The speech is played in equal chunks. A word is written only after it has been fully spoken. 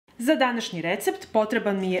Za današnji recept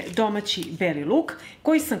potreban mi je domaći beli luk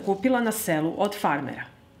koji sam kupila na selu od farmera.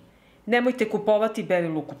 Nemojte kupovati beli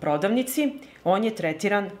luk u prodavnici, on je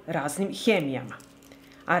tretiran raznim hemijama.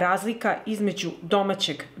 A razlika između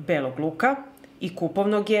domaćeg belog luka i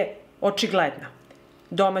kupovnog je očigledna.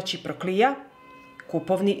 Domaći proklija,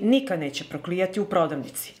 kupovni nikad neće proklijati u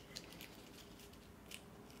prodavnici.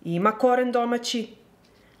 Ima koren domaći,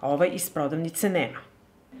 a ovaj iz prodavnice nema.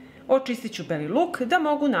 Očistit ću beli luk da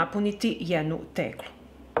mogu napuniti jednu teglu.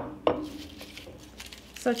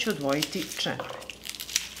 Sad ću odvojiti čenove.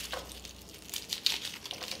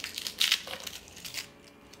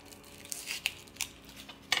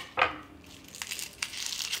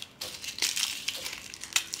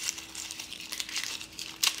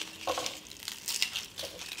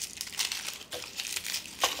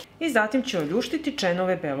 I zatim ću oljuštiti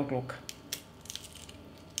čenove belog luka.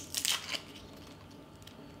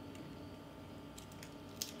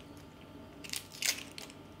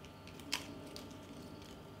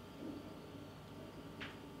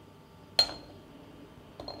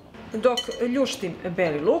 Dok ljuštim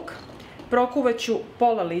beli luk, prokuvat ću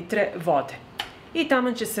pola litre vode. I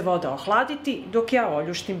taman će se voda ohladiti dok ja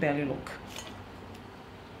oljuštim beli luk.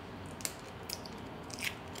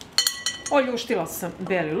 Oljuštila sam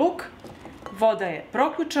beli luk, voda je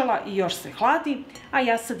proključala i još se hladi, a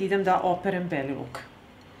ja sad idem da operem beli luk.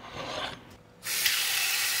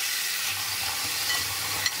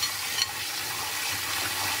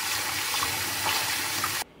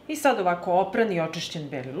 I sad ovako opran i očišćen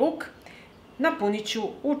beli luk napunit ću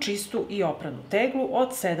u čistu i opranu teglu od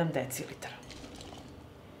 7 decilitara.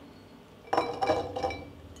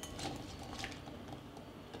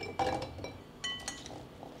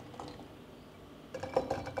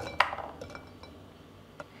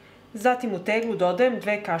 Zatim u teglu dodajem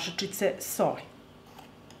 2 kašičice soli.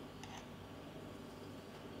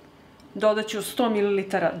 Dodat ću 100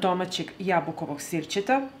 ml domaćeg jabukovog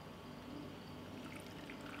sirćeta.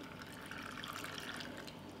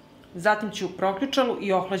 Zatim ću proključalu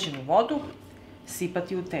i ohlađenu vodu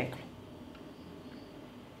sipati u teglu.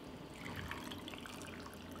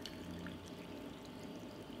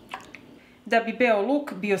 Da bi beo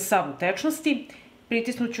luk bio sav u tečnosti,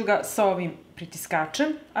 pritisnut ću ga sa ovim pritiskačem,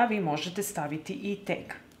 a vi možete staviti i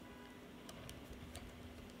teg.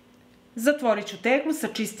 Zatvorit ću teglu sa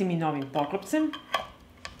čistim i novim poklopcem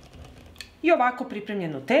i ovako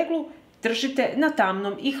pripremljenu teglu držite na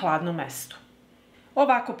tamnom i hladnom mestu.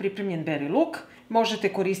 Ovako pripremljen beli luk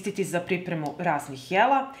možete koristiti za pripremu raznih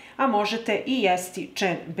jela, a možete i jesti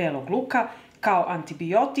čen belog luka kao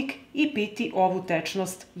antibiotik i piti ovu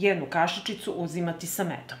tečnost, jednu kašičicu uzimati sa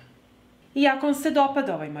medom. I ako vam se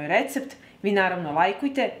dopada ovaj moj recept, vi naravno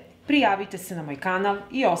lajkujte, prijavite se na moj kanal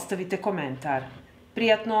i ostavite komentar.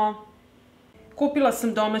 Prijatno! Kupila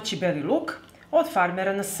sam domaći beli luk od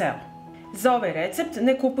farmera na selu. Za ovaj recept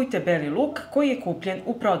ne kupujte beli luk koji je kupljen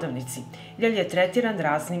u prodavnici, jer je tretiran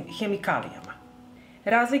raznim hemikalijama.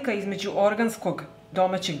 Razlika između organskog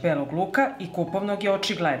domaćeg belog luka i kupovnog je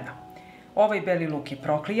očigledna. Ovaj beli luk je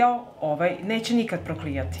proklijao, ovaj neće nikad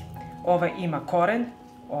proklijati. Ovaj ima koren,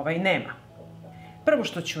 ovaj nema. Prvo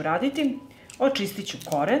što ću uraditi, očistit ću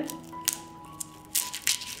koren.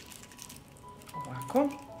 Ovako.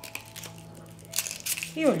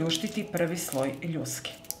 I oljuštiti prvi sloj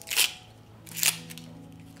ljuske.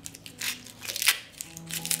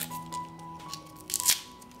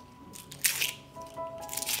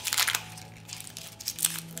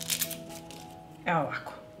 Evo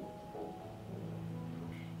ovako.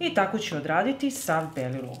 I tako ću odraditi sav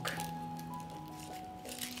beli luk.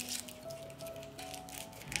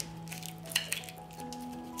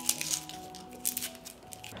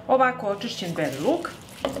 Ovako očišćen beli luk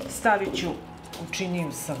stavit ću u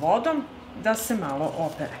činiju sa vodom da se malo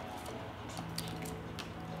opere.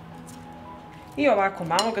 I ovako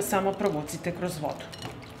malo ga samo provucite kroz vodu.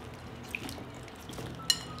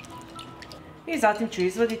 I zatim ću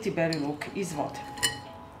izvaditi beli luk iz vode.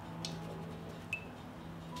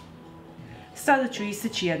 Sada ću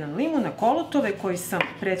iseći jedan limun na kolutove koji sam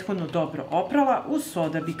prethodno dobro oprala uz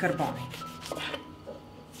soda bikarbonat.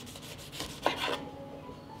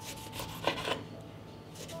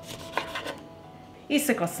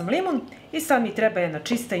 Isekla sam limun i sad mi treba jedna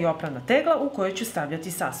čista i oprana tegla u kojoj ću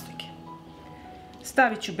stavljati sastojke.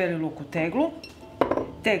 Stavit ću beli luk u teglu.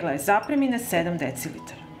 Tegla je zapremine 7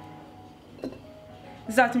 decilitara.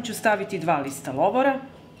 Zatim ću staviti 2 lista lovora.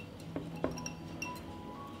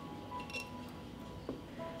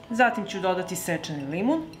 Zatim ću dodati sečeni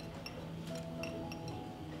limun.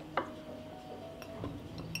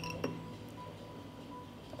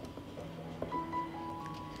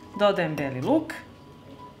 Dodajem beli luk.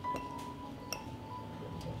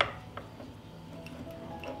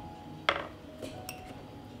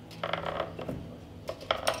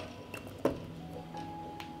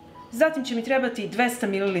 Zatim će mi trebati 200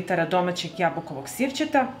 ml domaćeg jabukovog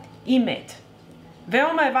sirćeta i med.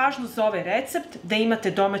 Veoma je važno za ovaj recept da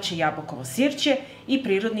imate domaće jabukovo sirće i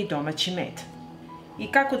prirodni domaći med.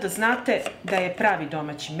 I kako da znate da je pravi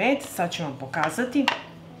domaći med, sad ću vam pokazati.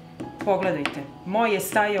 Pogledajte, moj je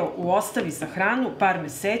stajao u ostavi za hranu par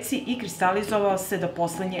meseci i kristalizovao se do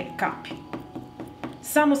poslednje kapi.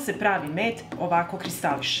 Samo se pravi med ovako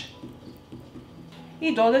kristališe.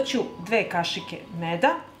 I dodat ću 2 kašike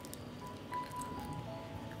meda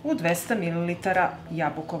u 200 ml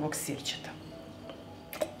jabukovog sirćeta.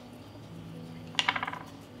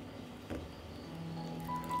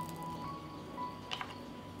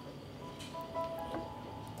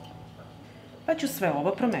 Pa ću sve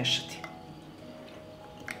ovo promešati.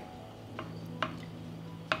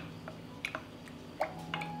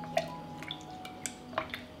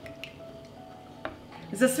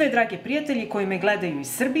 Za sve drage prijatelji koji me gledaju iz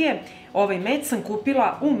Srbije, ovaj med sam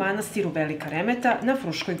kupila u manastiru Velika Remeta na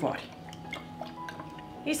Fruškoj gori.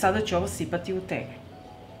 I sada ću ovo sipati u tegli.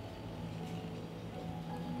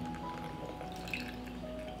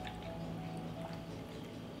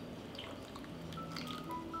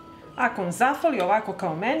 Ako vam zafali ovako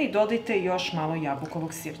kao meni, dodajte još malo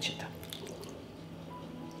jabukovog sirćeta.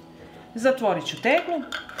 Zatvorit ću teglu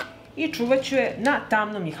i čuvat ću je na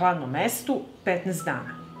tamnom i hladnom mestu 15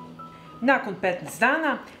 dana. Nakon 15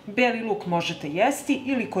 dana, beli luk možete jesti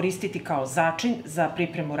ili koristiti kao začin za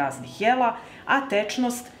pripremu raznih jela, a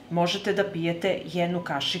tečnost možete da pijete 1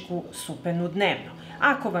 kašiku supenu dnevno.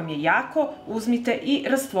 Ako vam je jako, uzmite i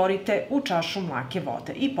rastvorite u čašu mlake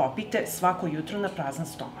vode i popijte svako jutro na prazan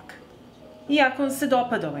stomak. I ako vam se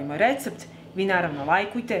dopada ovaj moj recept, vi naravno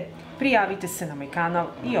lajkujte, prijavite se na moj kanal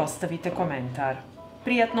i ostavite komentar.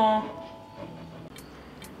 Prijatno!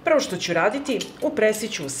 Prvo što ću raditi, u presi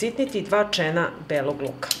ću usitniti 2 čena belog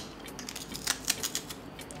luka.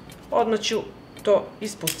 Odmah ću to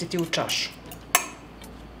ispustiti u čašu.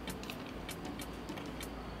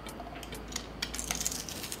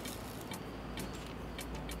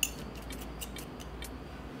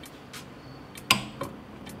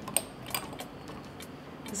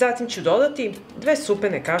 Zatim ću dodati 2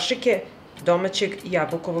 supene kašike domaćeg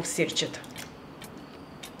jabukovog sirćeta.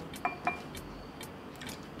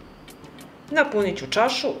 Napunit ću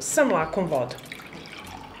čašu sa mlakom vodom.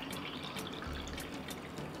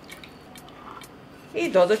 I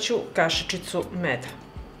dodat ću kašičicu meda.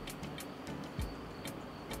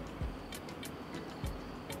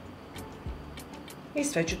 I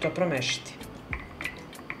sve ću to promešati.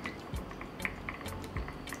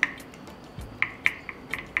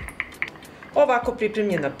 Ovako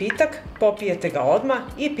pripremljen napitak, popijete ga odmah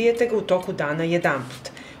i pijete ga u toku dana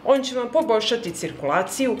jedanput. On će vam poboljšati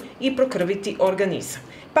cirkulaciju i prokrviti organizam.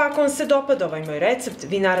 Pa ako vam se dopada ovaj moj recept,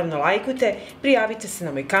 vi naravno lajkujte, prijavite se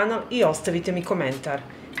na moj kanal i ostavite mi komentar.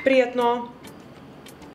 Prijatno!